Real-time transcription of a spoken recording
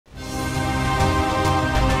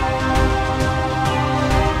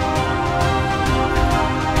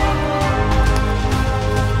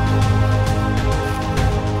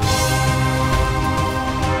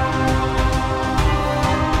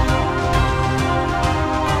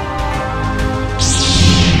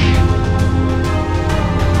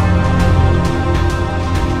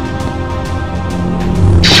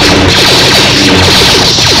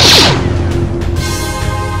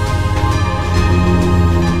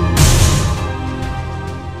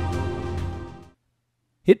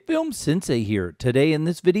HitFilm Sensei here. Today in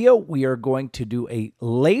this video, we are going to do a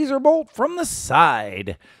laser bolt from the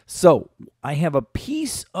side. So I have a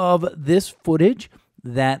piece of this footage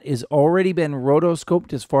that has already been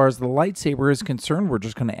rotoscoped as far as the lightsaber is concerned. We're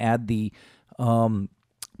just going to add the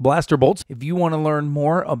blaster bolts. If you want to learn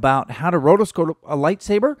more about how to rotoscope a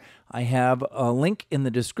lightsaber, I have a link in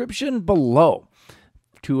the description below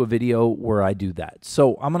to a video where I do that.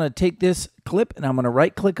 So I'm going to take this clip and I'm going to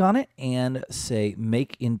right click on it and say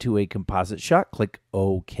make into a composite shot. Click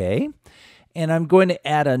OK. And I'm going to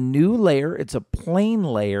add a new layer. It's a plain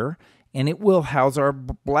layer and it will house our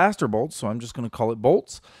blaster bolts. So I'm just going to call it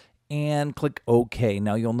bolts and click OK.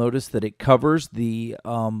 Now you'll notice that it covers the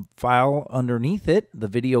file underneath it, the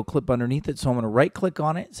video clip underneath it. So I'm going to right click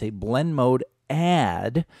on it, say blend mode,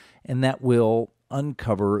 add, and that will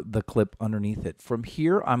uncover the clip underneath it. From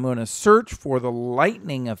here, I'm going to search for the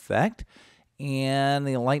lightning effect and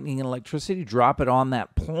the lightning and electricity, drop it on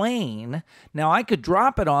that plane. Now, I could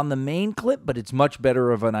drop it on the main clip, but it's much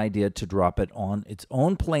better of an idea to drop it on its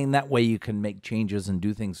own plane. That way you can make changes and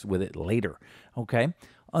do things with it later, okay?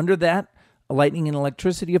 Under that lightning and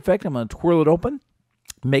electricity effect, I'm going to twirl it open,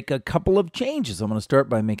 make a couple of changes. I'm going to start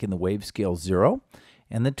by making the wave scale 0.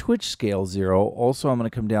 And the twitch scale 0. Also, I'm going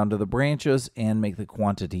to come down to the branches and make the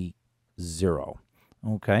quantity 0.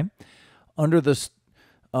 Okay. Under the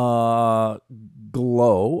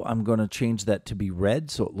glow, I'm going to change that to be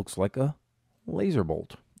red so it looks like a laser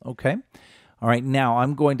bolt. Okay. All right. Now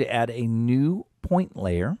I'm going to add a new point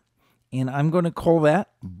layer, and I'm going to call that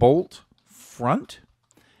bolt front.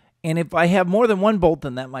 And if I have more than one bolt,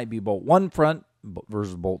 then that might be bolt 1 front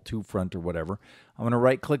versus bolt 2 front or whatever. I'm going to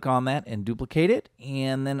right click on that and duplicate it,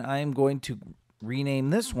 and then I'm going to rename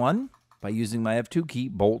this one by using my F2 key,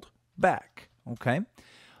 bolt back. Okay.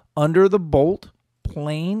 Under the bolt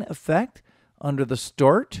plane effect, under the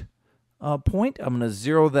start point, I'm going to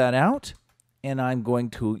zero that out, and I'm going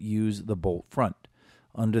to use the bolt front.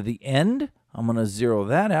 Under the end, I'm going to zero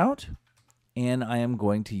that out, and I am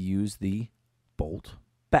going to use the bolt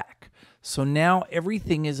back. So now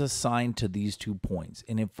everything is assigned to these 2 points.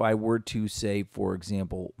 And if I were to say, for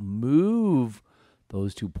example, move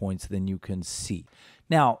those 2 points, then you can see.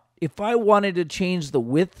 Now, if I wanted to change the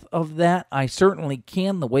width of that, I certainly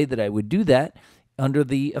can. The way that I would do that, under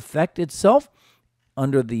the effect itself,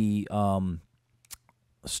 under the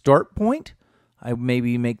start point, I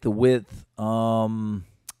maybe make the width,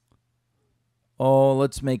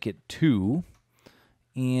 let's make it 2.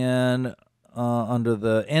 And under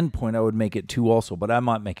the end point, I would make it 2 also, but I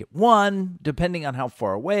might make it 1, depending on how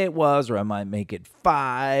far away it was, or I might make it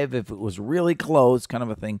 5 if it was really close, kind of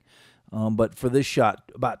a thing. But for this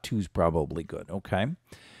shot, about 2 is probably good, okay? All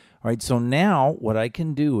right, so now what I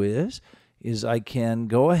can do is I can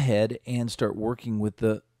go ahead and start working with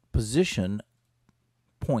the position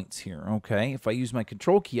points here, okay? If I use my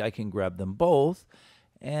control key, I can grab them both,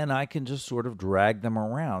 and I can just sort of drag them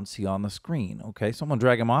around, see, on the screen. Okay, so I'm going to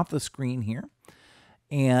drag them off the screen here.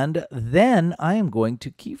 And then I am going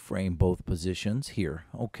to keyframe both positions here.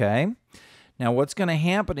 Okay, now what's going to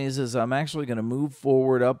happen is I'm actually going to move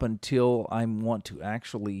forward up until I want to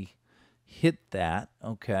actually hit that.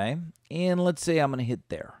 Okay, and let's say I'm going to hit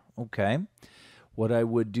there. Okay, what I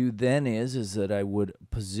would do then is that I would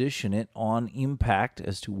position it on impact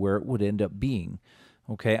as to where it would end up being.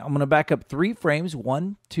 Okay, I'm going to back up 3 frames,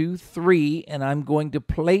 1, 2, 3, and I'm going to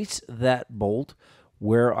place that bolt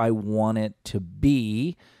where I want it to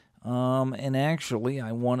be. And actually,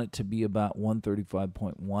 I want it to be about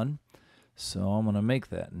 135.1. So I'm going to make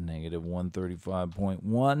that negative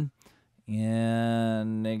 135.1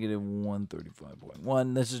 and negative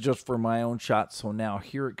 135.1. This is just for my own shot. So now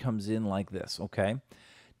here it comes in like this. Okay,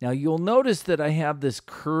 now you'll notice that I have this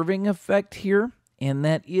curving effect here, and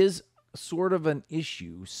that is sort of an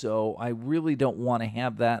issue, so I really don't want to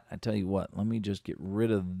have that. I tell you what, let me just get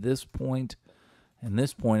rid of this point, and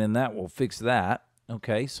that will fix that.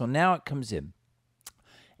 Okay, so now it comes in.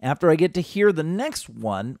 After I get to here, the next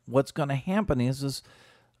one, what's going to happen is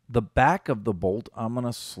the back of the bolt, I'm going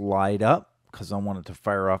to slide up because I want it to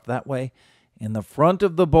fire off that way. In the front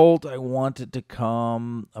of the bolt, I want it to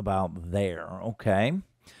come about there. Okay,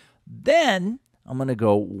 then I'm going to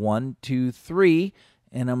go 1, 2, 3.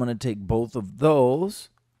 And I'm going to take both of those.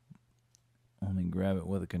 Let me grab it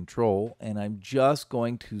with a control. And I'm just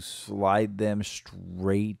going to slide them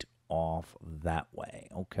straight off that way.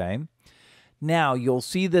 Okay. Now, you'll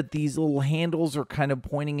see that these little handles are kind of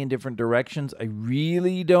pointing in different directions. I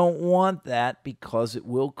really don't want that because it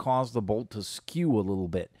will cause the bolt to skew a little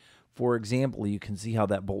bit. For example, you can see how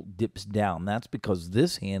that bolt dips down. That's because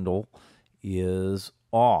this handle is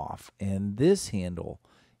off. And this handle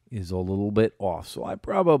is a little bit off. So I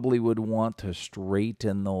probably would want to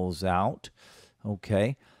straighten those out.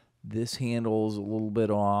 Okay. This handle is a little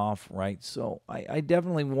bit off, right? So I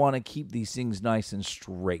definitely want to keep these things nice and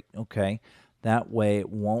straight, okay? That way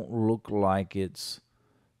it won't look like it's,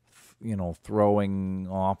 throwing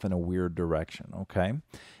off in a weird direction, okay?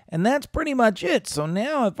 And that's pretty much it. So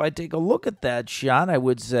now if I take a look at that shot, I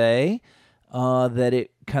would say that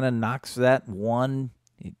it kind of knocks that one,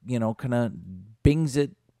 kind of bings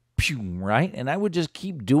it, right? And I would just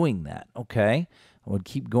keep doing that, okay? I would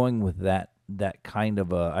keep going with that kind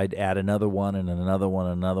of I'd add another one and another one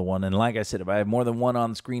and another one. And like I said, if I have more than one on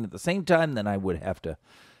the screen at the same time, then I would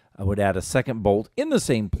add a second bolt in the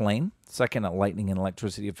same plane, second lightning and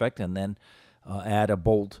electricity effect, and then add a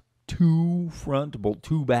bolt 2 front, bolt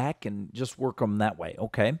 2 back, and just work them that way,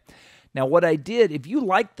 okay? Now what I did, if you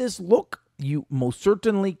like this look, you most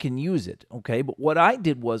certainly can use it, okay? But what I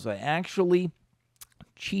did was I actually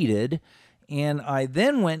cheated, and I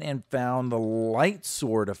then went and found the light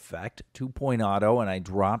sword effect, 2-point auto, and I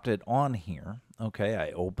dropped it on here. Okay,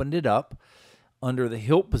 I opened it up. Under the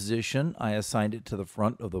hilt position, I assigned it to the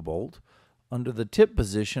front of the bolt. Under the tip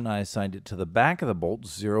position, I assigned it to the back of the bolt,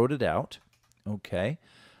 zeroed it out. Okay.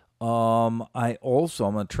 I'm going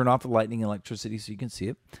to turn off the lightning and electricity so you can see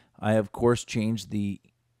it. I, of course, changed the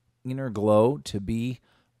inner glow to be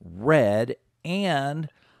red, and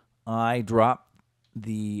I dropped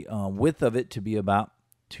the width of it to be about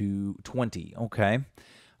 220, okay?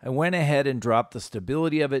 I went ahead and dropped the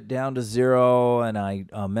stability of it down to 0, and I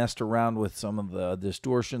messed around with some of the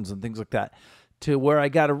distortions and things like that to where I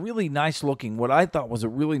got a really nice looking, what I thought was a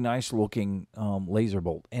really nice looking laser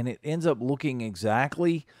bolt. And it ends up looking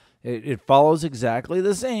exactly, it follows exactly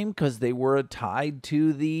the same because they were tied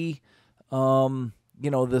to the,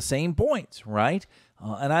 the same points, right?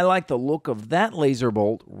 And I like the look of that laser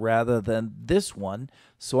bolt rather than this one,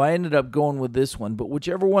 so I ended up going with this one. But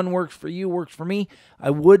whichever one works for you works for me. I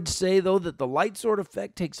would say, though, that the light sword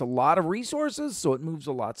effect takes a lot of resources, so it moves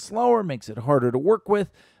a lot slower, makes it harder to work with.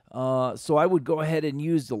 So I would go ahead and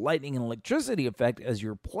use the lightning and electricity effect as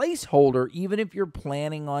your placeholder, even if you're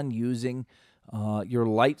planning on using your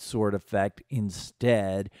light sword effect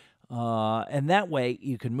instead. And that way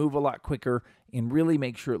you can move a lot quicker and really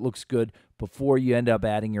make sure it looks good before you end up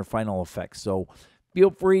adding your final effects. So feel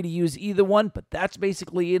free to use either one, but that's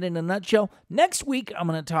basically it in a nutshell. Next week, I'm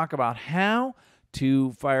going to talk about how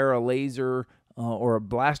to fire a laser or a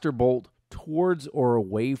blaster bolt towards or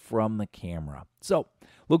away from the camera. So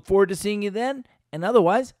look forward to seeing you then, and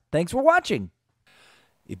otherwise, thanks for watching.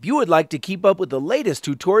 If you would like to keep up with the latest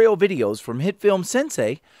tutorial videos from HitFilm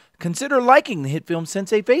Sensei, consider liking the HitFilm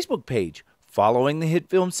Sensei Facebook page, following the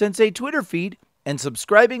HitFilm Sensei Twitter feed, and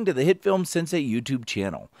subscribing to the HitFilm Sensei YouTube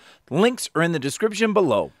channel. The links are in the description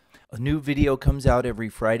below. A new video comes out every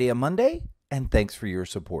Friday and Monday, and thanks for your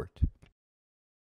support.